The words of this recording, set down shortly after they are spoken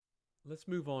let's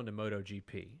move on to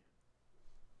MotoGP.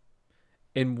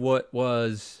 And what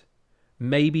was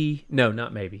maybe, no,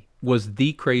 not maybe, was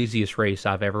the craziest race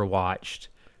I've ever watched.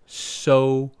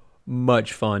 So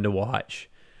much fun to watch.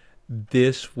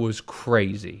 This was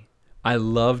crazy. I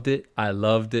loved it. I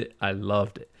loved it. I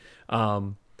loved it.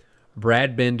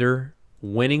 Brad Binder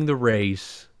winning the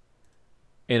race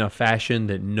in a fashion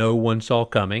that no one saw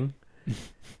coming.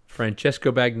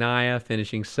 Francesco Bagnaia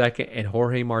finishing second, and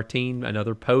Jorge Martin,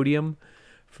 another podium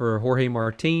for Jorge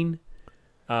Martin.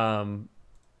 Man,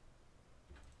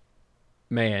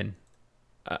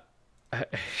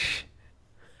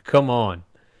 come on.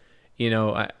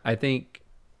 I think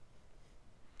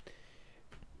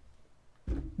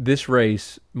this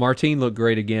race, Martin looked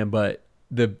great again, but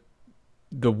the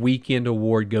weekend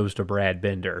award goes to Brad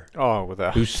Binder. Oh,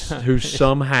 without who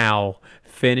somehow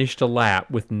finished a lap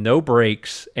with no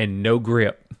brakes and no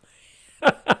grip.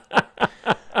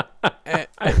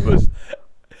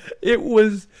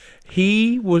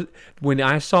 He was when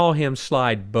I saw him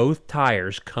slide both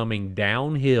tires coming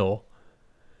downhill,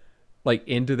 like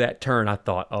into that turn, I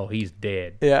thought, oh, he's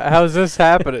dead. Yeah, how's this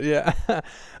happening? Yeah.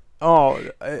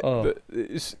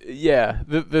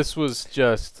 This was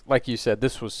just like you said.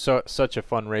 This was such a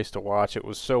fun race to watch. It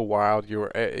was so wild. You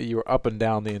were up and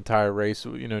down the entire race,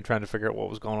 trying to figure out what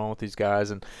was going on with these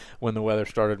guys, and when the weather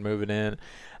started moving in,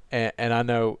 and I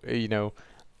know,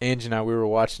 Angie and I, we were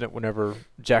watching it whenever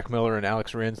Jack Miller and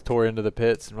Alex Rins tore into the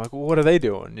pits, and I'm like, well, what are they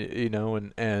doing?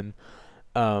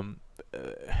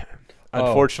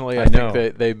 Unfortunately, I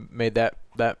think they made that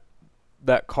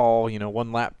call,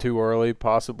 one lap too early,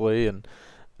 possibly, and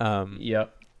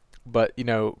Yep. But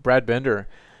Brad Binder,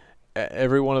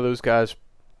 every one of those guys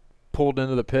pulled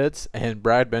into the pits, and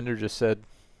Brad Binder just said,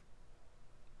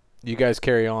 "You guys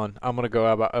carry on. I'm gonna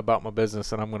go about my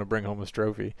business, and I'm gonna bring home this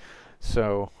trophy."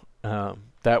 So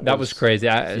that was crazy.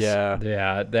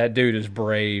 That dude is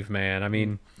brave, man. I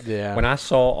mean, yeah. When I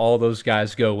saw all those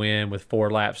guys go in with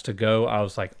 4 laps to go, I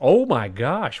was like, "Oh my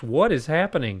gosh, what is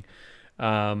happening?"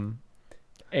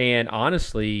 And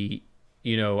honestly,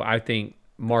 I think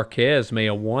Marquez may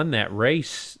have won that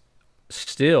race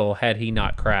still had he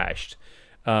not crashed.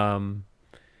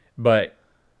 But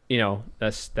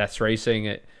that's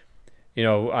racing.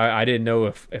 I didn't know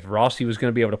if Rossi was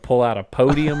going to be able to pull out a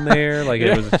podium there. Like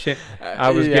it was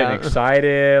I was getting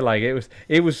excited. Like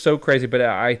it was so crazy. But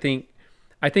I think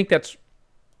that's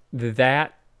the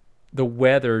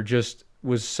weather just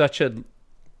was such a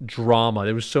drama.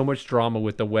 There was so much drama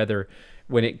with the weather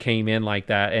when it came in like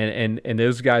that, and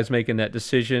those guys making that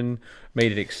decision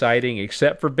made it exciting,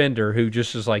 except for Bender, who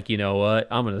just was like, you know what,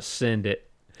 I'm going to send it.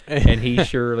 And he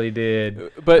surely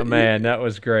did. But man, that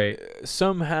was great.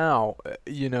 Somehow,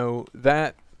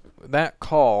 that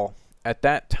call at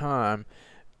that time,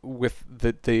 with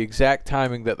the exact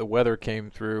timing that the weather came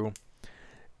through,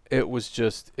 it was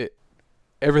just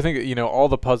everything. All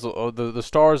the puzzle, the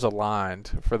stars aligned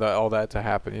for all that to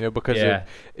happen. Because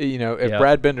if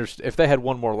Brad Binder, if they had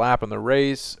one more lap in the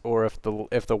race, or if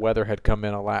the weather had come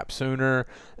in a lap sooner,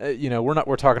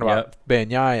 we're talking about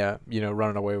Bagnaia,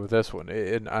 running away with this one.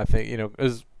 And I think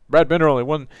as Brad Binder only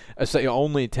won,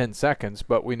 only 10 seconds,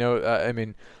 but we know,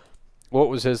 what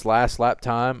was his last lap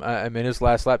time? His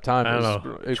last lap time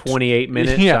was 28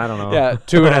 minutes. Yeah, I don't know. Yeah,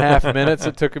 2.5 minutes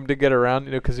it took him to get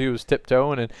around, because he was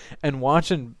tiptoeing, and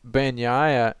watching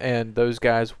Bagnaia and those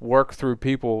guys work through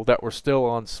people that were still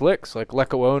on slicks, like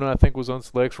Lecuona, I think, was on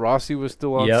slicks. Rossi was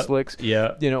still on slicks.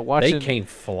 Yeah. Watching, they came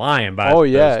flying by. Oh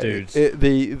yeah, those dudes.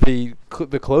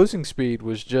 The closing speed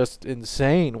was just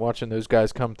insane. Watching those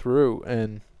guys come through,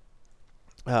 and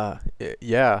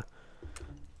yeah.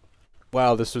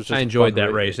 Wow, this was just I enjoyed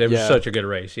that race. It was such a good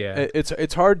race, yeah.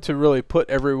 It's hard to really put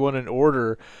everyone in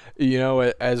order,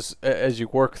 as you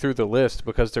work through the list,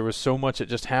 because there was so much that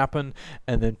just happened,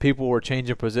 and then people were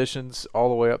changing positions all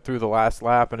the way up through the last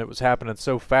lap, and it was happening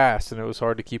so fast, and it was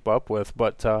hard to keep up with.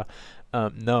 But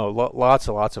no, lots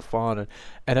of fun.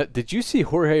 And did you see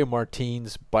Jorge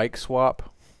Martin's bike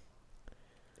swap?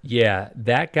 Yeah,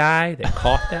 that guy that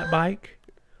caught that bike.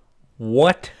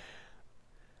 What?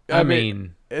 I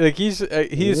mean like he's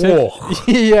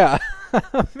yeah.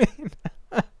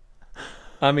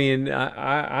 I'm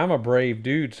a brave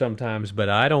dude sometimes, but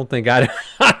I don't think I've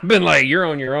been like, you're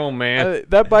on your own, man.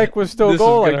 That bike was still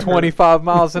going like 25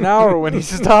 miles an hour when he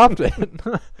stopped it.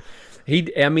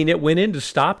 It went into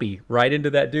stoppy right into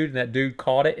that dude, and that dude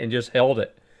caught it and just held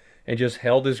it and just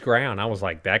held his ground. I was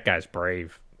like, that guy's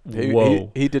brave.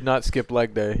 Whoa. He did not skip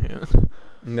leg day.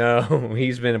 No,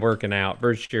 he's been working out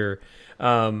for sure.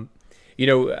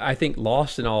 I think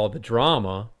lost in all the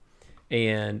drama,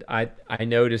 and I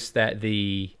noticed that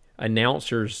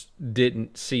announcers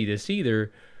didn't see this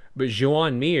either, but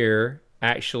Joan Mir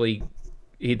actually,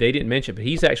 they didn't mention, but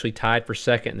he's actually tied for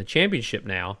second in the championship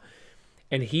now,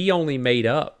 and he only made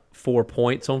up 4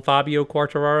 points on Fabio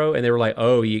Quartararo, and they were like,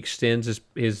 oh, he extends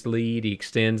his lead, he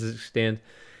extends,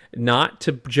 not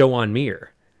to Joan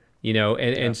Mir,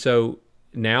 and so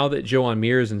now that Joan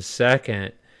Mir is in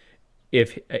second,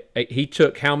 if he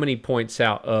took how many points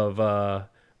out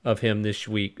of him this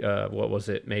week, what was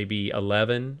it, maybe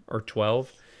 11 or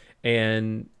 12,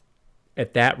 and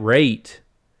at that rate,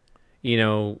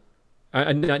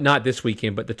 not this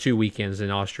weekend, but the 2 weekends in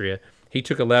Austria, he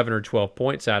took 11 or 12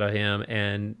 points out of him,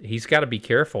 and he's got to be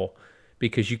careful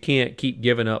because you can't keep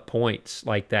giving up points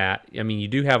like that. I mean, you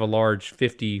do have a large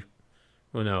 50,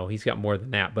 well, no, he's got more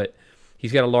than that, but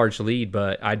he's got a large lead.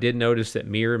 But I did notice that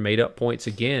Mir made up points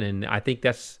again, and I think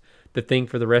that's the thing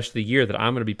for the rest of the year that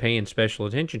I'm going to be paying special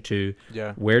attention to.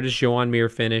 Yeah. Where does Joan Mir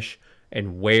finish,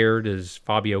 and where does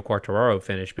Fabio Quartararo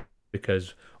finish?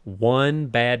 Because one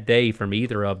bad day from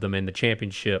either of them in the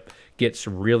championship gets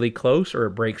really close or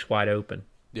it breaks wide open.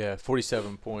 Yeah,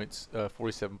 47 points,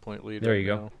 47-point lead. There you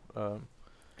go.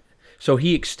 So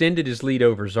he extended his lead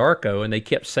over Zarco, and they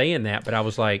kept saying that, but I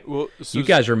was like, you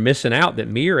guys are missing out that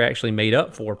Mir actually made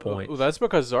up 4 points. Well, that's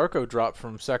because Zarco dropped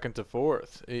from second to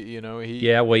fourth. He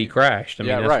crashed. I mean,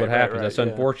 that's what happened. Right, that's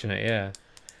unfortunate, yeah.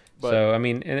 So, I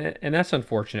mean, and that's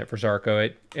unfortunate for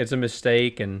Zarco. It's a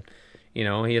mistake, and, he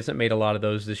hasn't made a lot of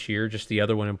those this year, just the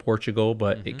other one in Portugal,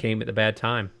 but it came at the bad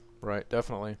time. Right,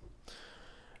 definitely.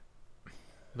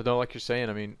 But no, like you're saying,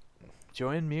 I mean,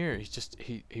 Joan Mir, he's just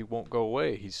he won't go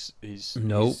away. He's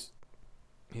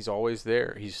always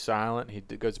there. He's silent. He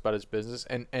goes about his business.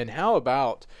 And how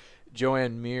about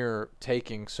Joan Mir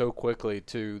taking so quickly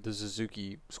to the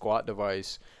Suzuki squat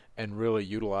device and really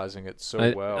utilizing it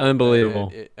so well?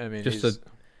 Unbelievable. I mean,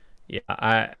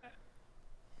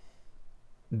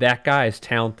 that guy is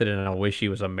talented, and I wish he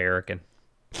was American.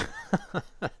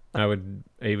 I'd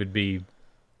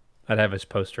have his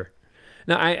poster.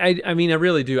 No, I mean, I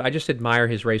really do. I just admire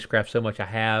his racecraft so much. I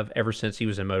have ever since he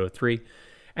was in Moto3.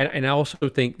 And I also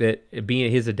think that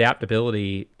being his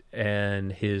adaptability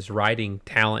and his riding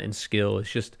talent and skill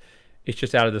is just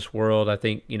out of this world. I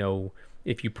think,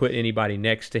 if you put anybody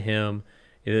next to him,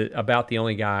 about the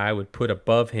only guy I would put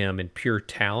above him in pure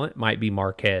talent might be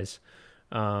Marquez.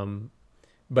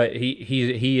 But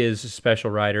he is a special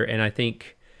rider, and I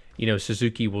think,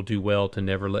 Suzuki will do well to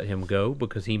never let him go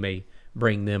because he may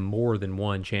bring them more than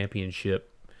one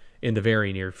championship in the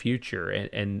very near future.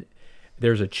 And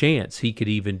there's a chance he could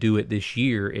even do it this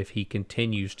year if he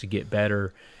continues to get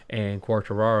better and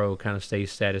Quartararo kind of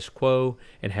stays status quo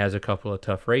and has a couple of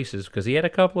tough races, because he had a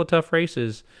couple of tough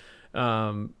races,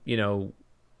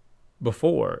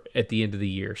 before at the end of the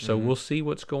year. So we'll see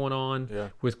what's going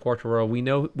on with Quartararo.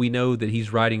 We know that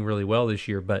he's riding really well this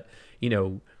year, but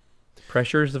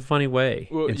pressure is a funny way.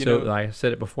 Well, and so, like I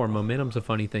said it before, momentum's a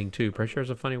funny thing too. Pressure is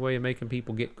a funny way of making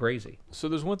people get crazy. So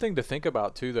there's one thing to think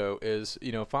about too, though, is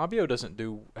Fabio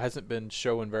hasn't been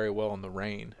showing very well in the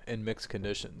rain in mixed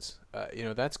conditions.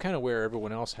 That's kind of where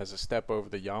everyone else has a step over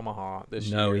the Yamaha this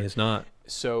year. No, he has not.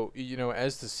 So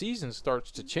as the season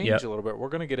starts to change a little bit, we're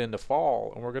going to get into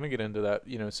fall, and we're going to get into that.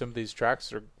 Some of these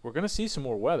tracks we're going to see some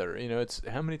more weather. It's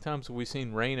how many times have we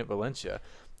seen rain at Valencia,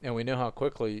 and we know how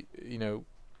quickly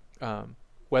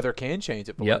weather can change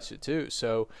at Valencia too.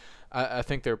 So I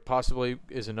think there possibly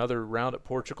is another round at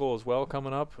Portugal as well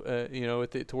coming up,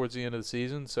 towards the end of the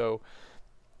season. So,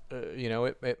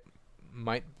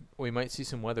 we might see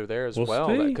some weather there as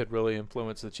well that could really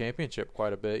influence the championship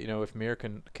quite a bit. If Mir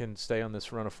can stay on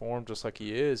this run of form just like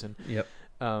he is, and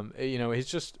he's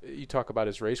just, you talk about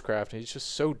his racecraft, and he's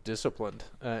just so disciplined,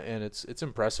 and it's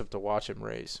impressive to watch him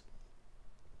race.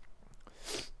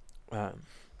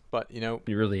 But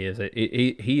he really is.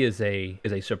 He is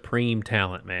a supreme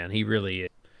talent, man. He really is.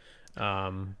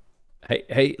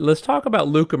 Hey, let's talk about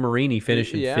Luca Marini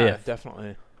finishing fifth. Yeah,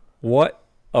 definitely. What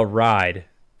a ride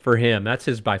for him.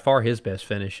 That's by far his best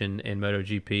finish in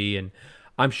MotoGP, and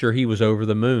I'm sure he was over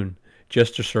the moon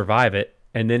just to survive it,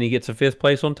 and then he gets a fifth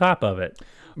place on top of it.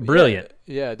 Brilliant.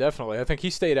 Yeah, definitely. I think he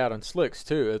stayed out on slicks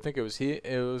too. I think it was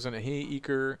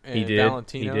Iker and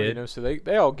Valentino. He did. So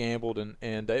they all gambled and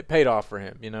it paid off for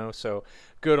him. So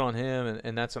good on him,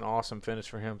 and that's an awesome finish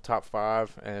for him, top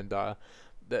 5, and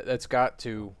that's got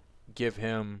to give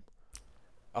him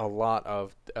a lot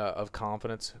of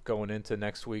confidence going into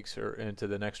next week's or into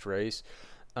the next race.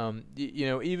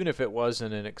 Even if it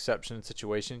wasn't an exception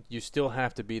situation, you still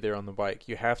have to be there on the bike.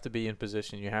 You have to be in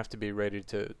position. You have to be ready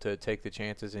to take the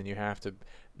chances, and you have to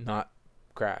not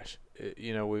crash.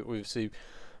 We see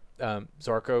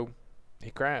Zarco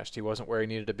he crashed. He wasn't where he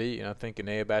needed to be. And I think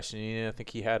Enea Bastianini, I think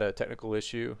he had a technical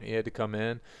issue. He had to come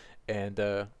in, and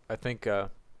I think the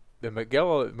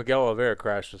Miguel Oliveira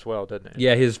crashed as well, didn't he?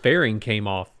 Yeah, his fairing came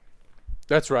off.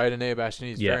 That's right. Enea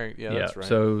Bastianini's Yeah, fairing. Yeah, that's right.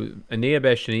 So Enea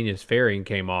Bastianini's fairing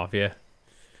came off. Yeah,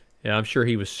 yeah. I'm sure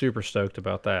he was super stoked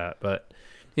about that. But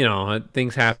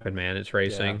things happen, man. It's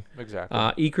racing. Yeah, exactly.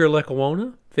 Iker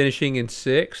Lecuona finishing in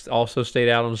 6th, also stayed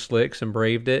out on slicks and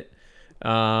braved it. We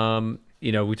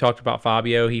talked about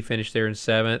Fabio. He finished there in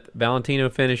 7th. Valentino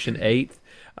finished in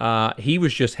 8th. He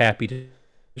was just happy to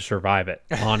survive it,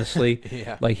 honestly.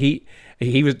 Yeah. Like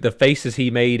he was, the faces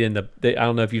he made in the I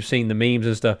don't know if you've seen the memes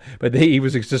and stuff, but he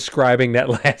was describing that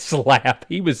last lap.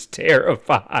 He was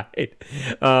terrified.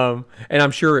 And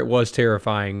I'm sure it was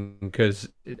terrifying because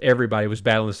everybody was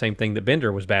battling the same thing that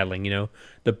Bender was battling.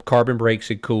 The carbon brakes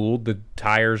had cooled, the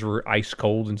tires were ice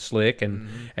cold and slick, and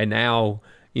now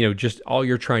just all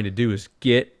you're trying to do is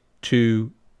get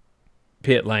to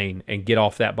pit lane and get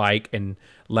off that bike and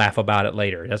laugh about it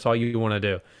later. That's all you want to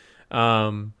do.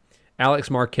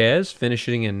 Alex Marquez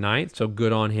finishing in 9th, so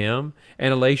good on him.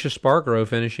 And Alicia Spargaro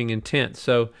finishing in 10th.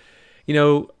 So,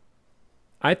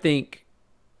 I think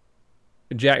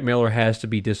Jack Miller has to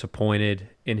be disappointed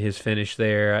in his finish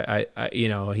there.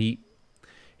 He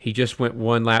just went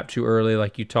one lap too early,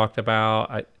 like you talked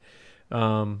about.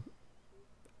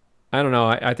 I don't know.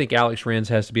 I think Alex Rins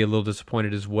has to be a little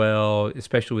disappointed as well,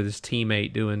 especially with his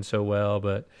teammate doing so well.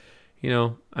 But,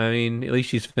 at least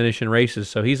he's finishing races.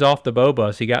 So he's off the Bo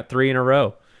bus. He got 3 in a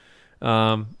row.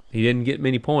 He didn't get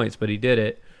many points, but he did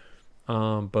it.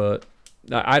 But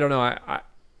I don't know.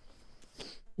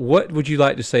 What would you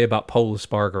like to say about Pol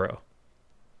Espargaro?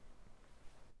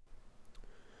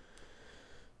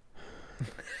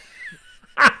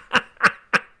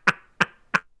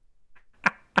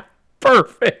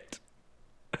 Perfect.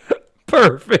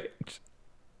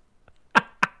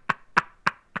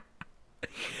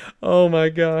 Oh my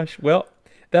gosh. Well,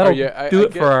 that'll do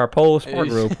it for our Pol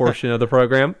Espargaro portion of the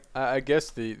program. I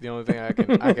guess the only thing I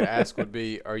could ask would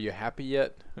be, are you happy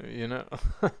yet?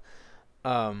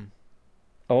 Oh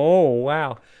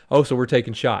wow. Oh, so we're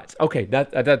taking shots. Okay,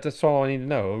 that's all I need to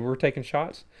know. We're taking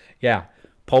shots. Yeah.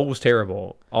 Pol was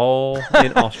terrible. All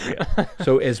in Austria.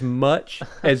 So as much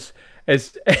as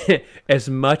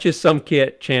some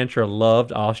kid Chantra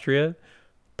loved Austria,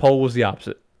 Pol was the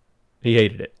opposite. He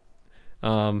hated it.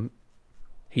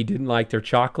 He didn't like their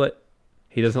chocolate.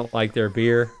 He doesn't like their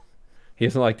beer. He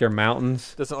doesn't like their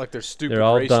mountains. Doesn't like their stupid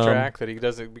racetrack that he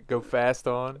doesn't go fast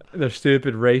on. Their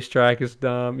stupid racetrack is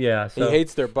dumb. Yeah, so, he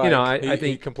hates their bike. I think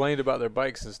he complained about their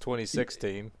bike since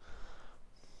 2016.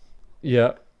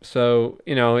 Yeah. So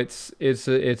it's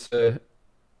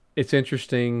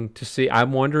interesting to see.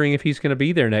 I'm wondering if he's going to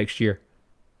be there next year.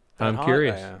 I'm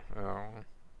curious. Yeah. Oh.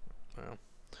 Well.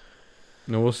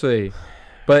 No, we'll see.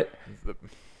 But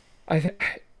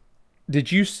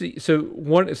did you see?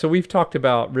 So we've talked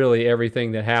about really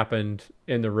everything that happened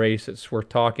in the race that's worth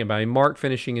talking about. Mark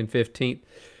finishing in 15th.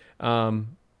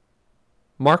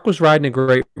 Mark was riding a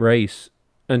great race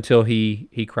until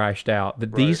he crashed out.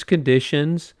 But these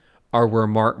conditions are where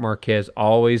Marc Marquez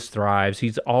always thrives.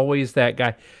 He's always that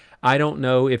guy. I don't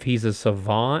know if he's a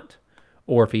savant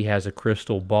or if he has a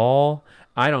crystal ball.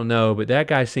 I don't know, but that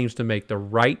guy seems to make the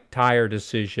right tire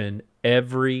decision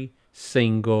every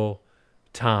single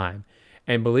time.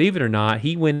 And believe it or not,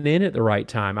 he went in at the right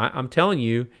time. I'm telling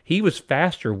you, he was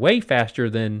faster, way faster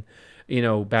than,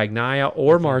 Bagnaia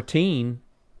or Martin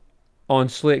on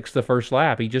slicks the first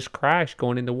lap. He just crashed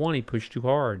going into 1. He pushed too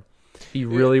hard. He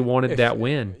really wanted that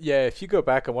win. Yeah, if you go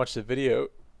back and watch the video,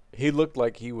 he looked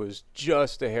like he was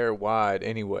just a hair wide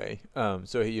anyway.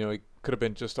 So he could have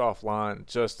been just offline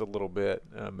just a little bit.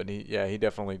 But he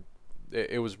definitely.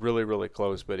 It was really, really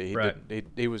close, but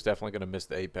he was definitely going to miss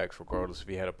the apex regardless if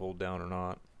he had it pulled down or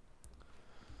not.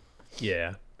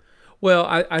 Yeah. Well,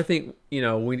 I think,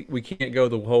 we can't go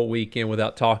the whole weekend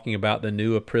without talking about the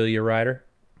new Aprilia rider,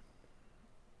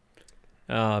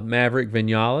 Maverick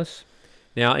Vinales.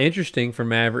 Now, interesting for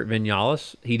Maverick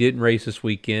Vinales, he didn't race this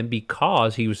weekend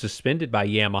because he was suspended by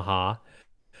Yamaha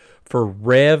for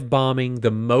rev bombing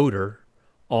the motor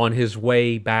on his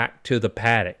way back to the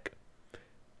paddock.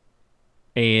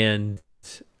 And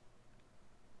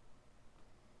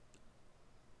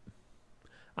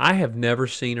I have never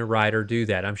seen a rider do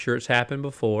that. I'm sure it's happened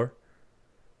before.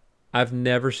 I've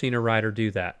never seen a rider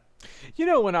do that.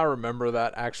 When I remember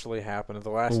that actually happened the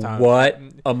last time. What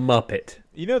a Muppet.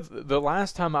 The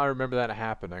last time I remember that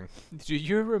happening, do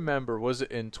you remember, was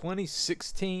it in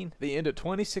 2016, the end of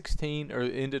 2016 or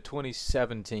into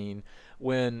 2017,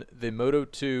 when the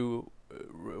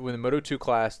Moto2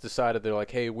 class decided they're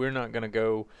like, hey, we're not going to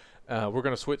go We're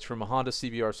going to switch from a Honda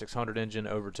CBR 600 engine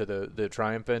over to the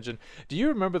Triumph engine. Do you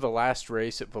remember the last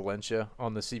race at Valencia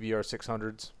on the CBR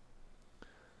 600s?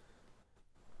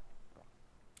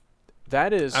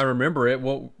 That is. I remember it.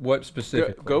 What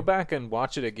specifically? Go back and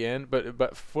watch it again,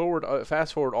 but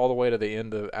fast forward all the way to the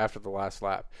end of after the last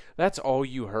lap. That's all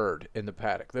you heard in the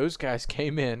paddock. Those guys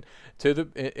came into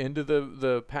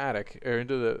the paddock or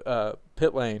into the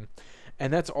pit lane,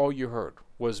 and that's all you heard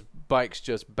was bikes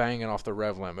just banging off the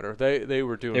rev limiter. They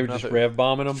were doing. They were nothing, just rev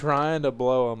bombing them, trying to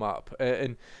blow them up,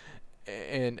 and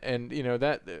you know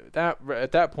that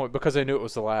at that point, because they knew it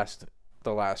was the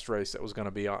last race that was going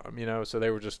to be on them, you know, so they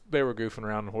were goofing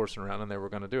around and horsing around, and they were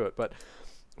going to do it. But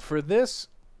for this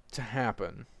to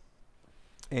happen,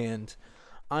 and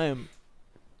I am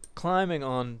climbing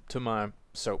on to my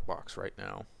soapbox right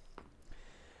now.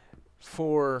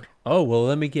 Oh, well,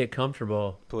 let me get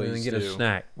comfortable. Please get do. a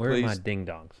snack. Where are my ding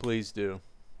dongs? Please do.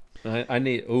 I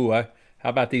need. How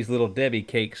about these little Debbie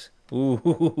cakes?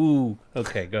 Ooh.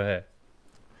 Okay, go ahead.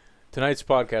 Tonight's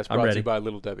podcast I'm brought to ready. you by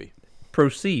Little Debbie.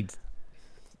 Proceed.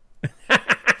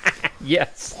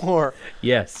 Yes.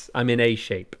 Yes, I'm in A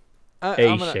shape.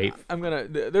 Shape. I'm gonna.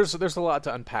 There's a lot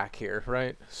to unpack here,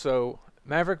 right? So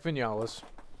Maverick Vinales,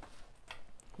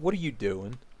 what are you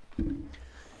doing?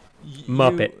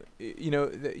 Muppet.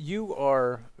 You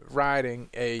are riding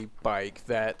a bike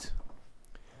that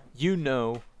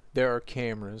there are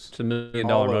cameras. It's $1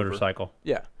 million all over. motorcycle.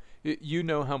 Yeah. You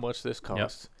know how much this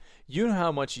costs. Yep. You know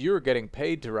how much you're getting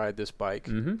paid to ride this bike.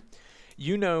 Mm-hmm.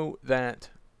 You know that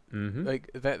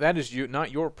that is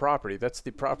not your property. That's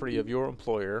the property of your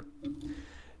employer.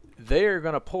 They're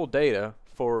going to pull data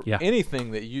for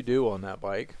anything that you do on that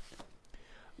bike.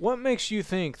 What makes you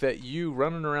think that you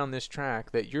running around this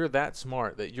track, that you're that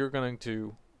smart, that you're going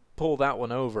to pull that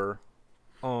one over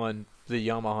on the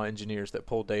Yamaha engineers that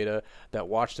pull data, that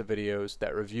watch the videos,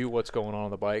 that review what's going on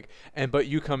the bike, but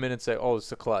you come in and say, "Oh, it's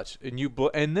the clutch,"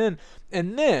 and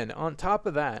then on top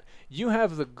of that, you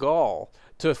have the gall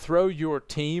to throw your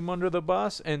team under the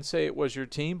bus and say it was your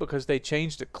team because they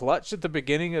changed the clutch at the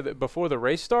beginning before the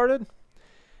race started.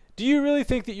 Do you really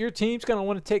think that your team's going to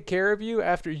want to take care of you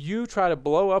after you try to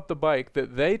blow up the bike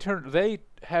that they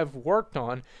have worked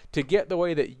on to get the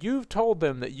way that you've told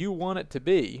them that you want it to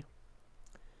be?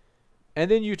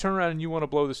 And then you turn around and you want to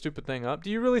blow the stupid thing up.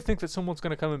 Do you really think that someone's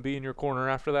going to come and be in your corner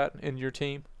after that in your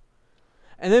team?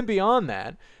 And then beyond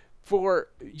that, for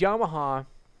Yamaha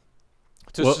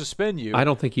to suspend you. I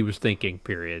don't think he was thinking,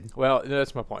 period. Well,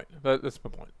 that's my point. That's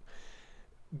my point.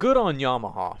 Good on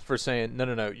Yamaha for saying,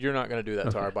 no, you're not going to do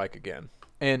that to our bike again.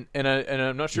 And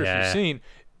I'm not sure if you've seen,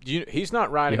 he's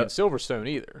not riding at Silverstone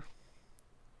either.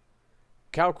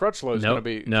 Cal Crutchlow is going to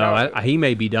be. He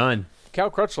may be done.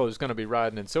 Cal Crutchlow is going to be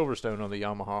riding in Silverstone on the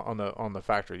Yamaha on the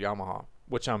factory Yamaha,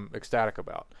 which I'm ecstatic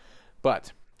about.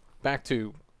 But back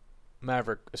to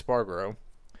Maverick Espargaro.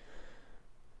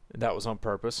 That was on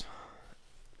purpose.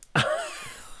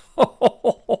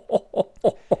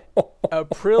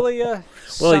 Aprilia.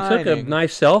 Well, he took a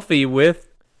nice selfie with.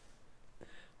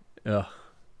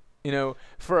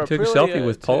 For took a Aprilia, selfie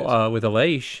with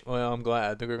Aleix. Well, I'm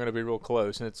glad they're going to be real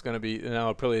close, and it's going to be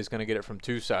now. Aprilia is going to get it from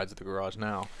two sides of the garage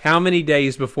now. How many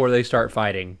days before they start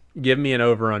fighting? Give me an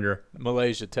over/under.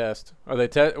 Malaysia test. Are they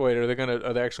Wait, are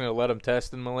they actually going to let them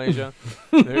test in Malaysia?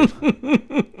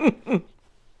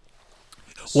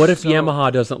 What if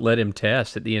Yamaha doesn't let him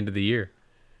test at the end of the year?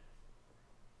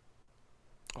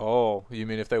 Oh, you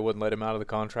mean if they wouldn't let him out of the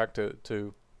contract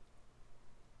to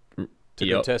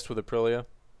contest with Aprilia?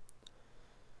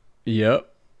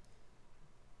 Yep.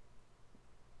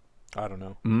 I don't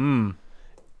know.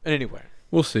 Anyway,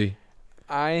 we'll see.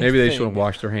 Maybe they should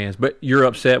wash their hands. But you're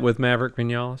upset with Maverick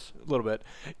Vinales? A little bit.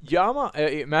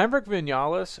 Maverick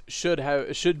Vinales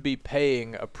should be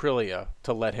paying Aprilia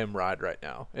to let him ride right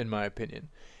now, in my opinion.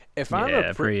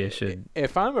 Aprilia should.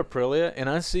 If I'm Aprilia and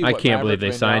I see, I can't believe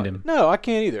they signed him. No, I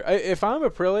can't either. If I'm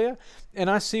Aprilia and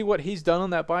I see what he's done on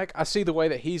that bike, I see the way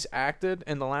that he's acted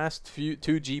in the last two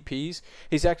GPs.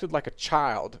 He's acted like a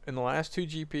child in the last two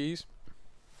GPs.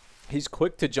 He's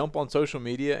quick to jump on social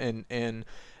media and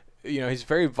he's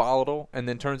very volatile, and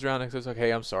then turns around and says,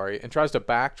 "Okay, I'm sorry," and tries to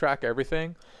backtrack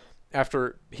everything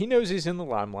after he knows he's in the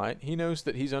limelight. He knows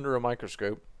that he's under a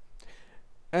microscope.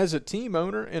 As a team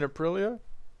owner in Aprilia,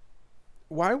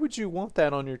 why would you want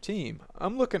that on your team?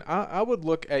 I would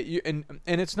look at you, and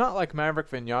it's not like Maverick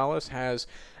Vinales has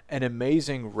an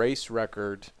amazing race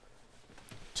record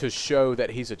to show that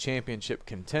he's a championship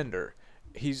contender.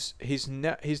 He's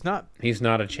not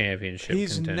a championship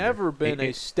He's contender. Never been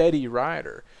a steady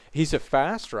rider. He's a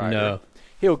fast rider. No.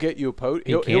 He'll get you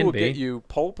he will get you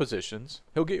pole positions.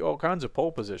 He'll get you all kinds of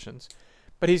pole positions.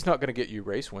 But he's not going to get you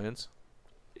race wins.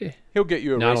 Eh, He'll get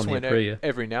you a not race on the win Aprilia.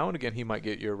 every now and again. He might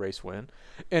get you a race win,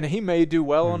 and he may do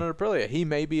well on an Aprilia. He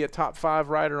may be a top 5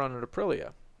 rider on an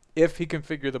Aprilia if he can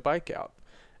figure the bike out,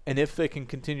 and if they can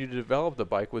continue to develop the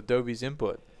bike with Dovi's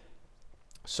input.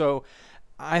 So,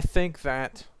 I think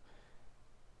that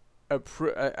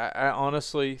I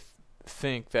honestly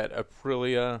think that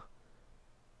Aprilia.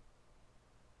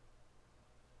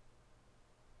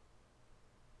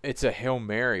 It's a Hail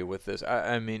Mary with this.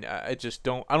 I mean, I just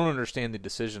don't. I don't understand the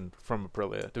decision from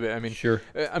Aprilia. Sure.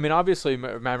 I mean, obviously,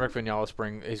 Maverick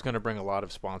Vinales he's going to bring a lot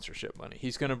of sponsorship money.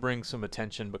 He's going to bring some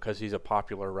attention because he's a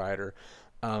popular rider.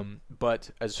 But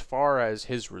as far as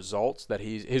his results, that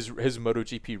his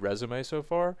MotoGP resume so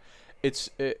far,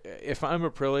 if I'm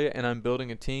Aprilia and I'm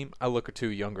building a team, I look to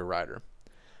a younger rider.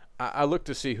 I look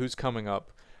to see who's coming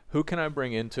up, who can I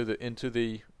bring into the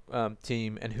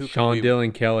team, and who Sean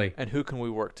Dillon Kelly, and who can we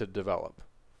work to develop.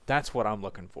 That's what I'm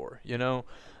looking for, you know.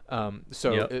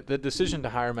 The decision to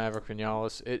hire Maverick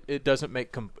Vinales, it doesn't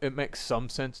make it makes some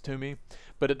sense to me,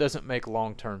 but it doesn't make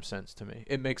long-term sense to me.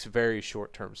 It makes very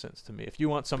short-term sense to me. If you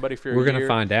want somebody for we're gonna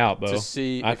find out, Bo.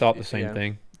 I thought the same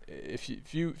thing.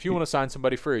 If you want to sign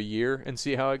somebody for a year and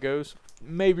see how it goes,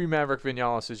 maybe Maverick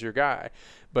Vinales is your guy.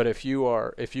 But if you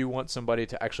want somebody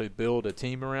to actually build a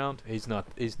team around, he's not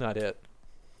it.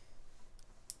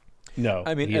 No,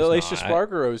 I mean, Aleix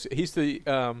Espargaro's he's the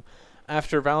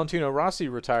after Valentino Rossi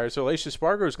retires, so Aleix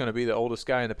Espargaro is going to be the oldest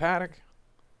guy in the paddock.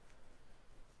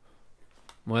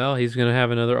 Well, he's going to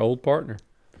have another old partner.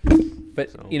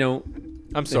 But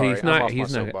I'm sorry, he's not. I'm off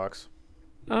he's my not. soapbox.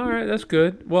 All right, that's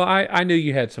good. Well, I knew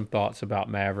you had some thoughts about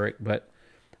Maverick, but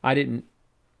I didn't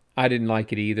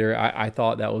like it either. I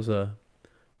thought that was a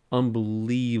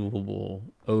unbelievable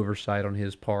oversight on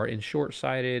his part, and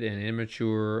short-sighted and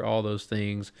immature, all those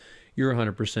things. You're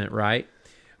 100% right.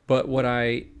 But what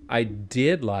I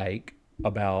did like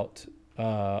about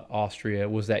Austria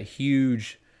was that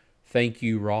huge "Thank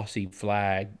you, Rossi"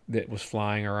 flag that was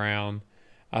flying around.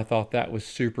 I thought that was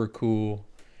super cool.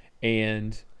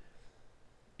 And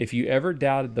if you ever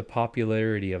doubted the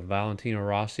popularity of Valentino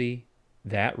Rossi,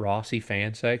 that Rossi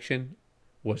fan section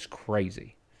was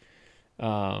crazy.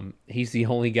 He's the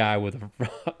only guy with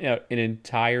an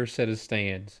entire set of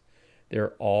stands.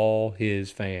 They're all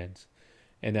his fans,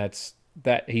 and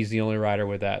he's the only rider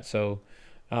with that. So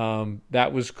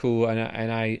that was cool,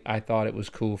 and I thought it was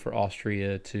cool for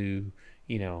Austria to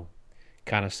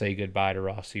kind of say goodbye to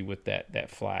Rossi with that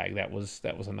flag. That was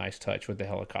a nice touch with the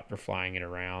helicopter flying it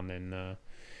around, and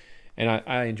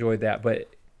I enjoyed that.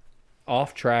 But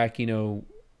off track, I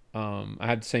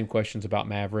had the same questions about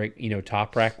Maverick.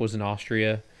 Toprak was in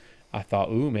Austria. I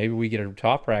thought, maybe we get a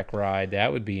Toprak ride.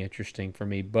 That would be interesting for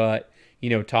me. But,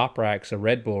 Toprak's a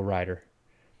Red Bull rider,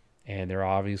 and they're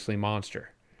obviously monster.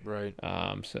 Right.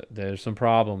 So there's some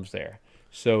problems there.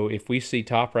 So if we see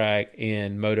Toprak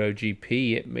in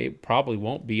MotoGP, it probably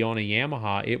won't be on a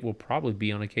Yamaha. It will probably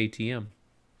be on a KTM.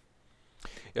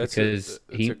 Because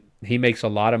he makes a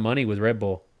lot of money with Red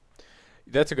Bull.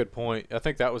 That's a good point. I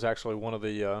think that was actually one of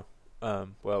the it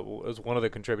was one of the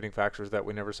contributing factors that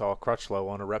we never saw Crutchlow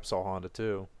on a Repsol Honda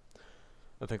too.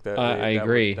 I think that I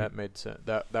agree. That made sense.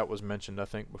 That was mentioned, I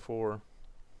think, before.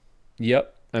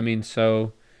 Yep. I mean,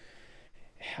 so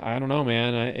I don't know,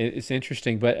 man. It's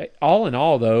interesting, but all in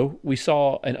all, though, we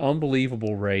saw an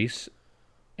unbelievable race,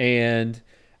 and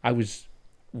I was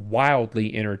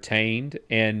wildly entertained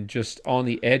and just on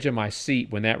the edge of my seat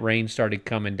when that rain started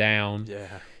coming down. Yeah.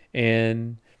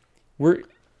 And we're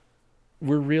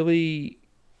really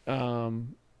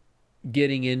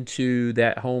getting into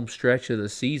that home stretch of the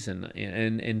season,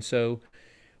 and so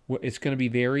it's going to be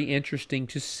very interesting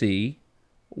to see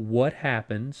what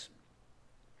happens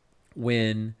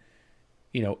when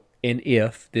and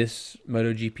if this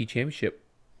MotoGP championship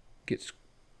gets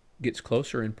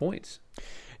closer in points.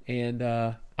 And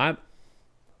I'm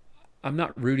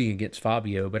not rooting against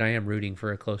Fabio, but I am rooting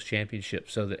for a close championship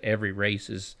so that every race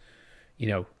is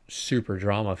super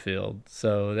drama filled.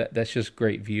 So that's just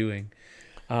great viewing.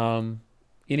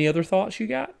 Any other thoughts you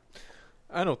got?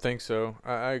 I don't think so.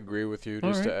 I agree with you.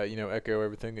 Just right. to echo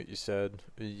everything that you said.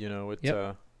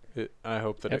 Yep. I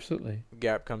hope that absolutely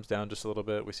gap comes down just a little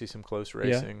bit. We see some close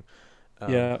racing.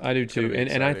 Yeah, I do too.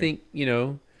 And I think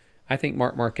I think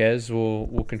Marc Marquez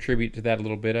will contribute to that a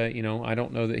little bit. I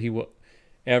don't know that he will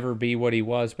ever be what he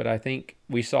was, but I think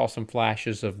we saw some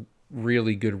flashes of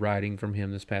really good riding from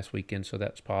him this past weekend, so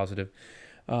that's positive.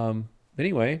 But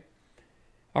anyway,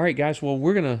 all right, guys. Well,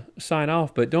 we're gonna sign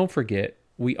off, but don't forget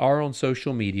we are on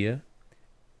social media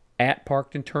at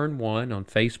Parked and Turn 1 on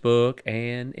Facebook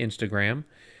and Instagram.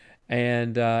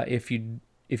 And if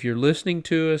if you're listening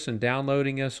to us and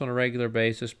downloading us on a regular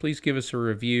basis, please give us a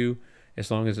review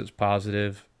as long as it's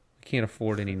positive. We can't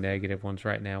afford any negative ones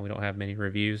right now. We don't have many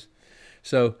reviews.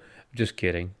 So, just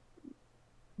kidding.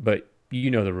 But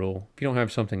you know the rule. If you don't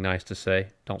have something nice to say,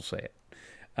 don't say it.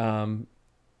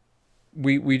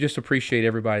 We just appreciate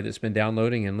everybody that's been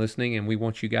downloading and listening, and we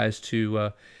want you guys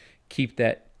to keep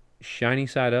that shiny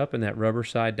side up and that rubber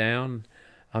side down.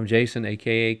 I'm Jason,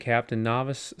 aka Captain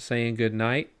Novice, saying good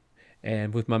night,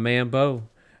 and with my man Bo.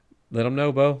 Let them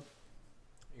know, Bo.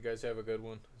 You guys have a good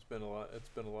one. It's been a lot. It's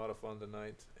been a lot of fun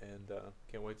tonight, and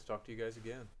can't wait to talk to you guys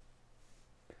again.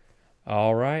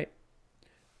 All right.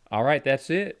 All right, that's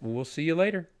it. We'll see you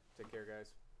later. Take care,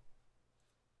 guys.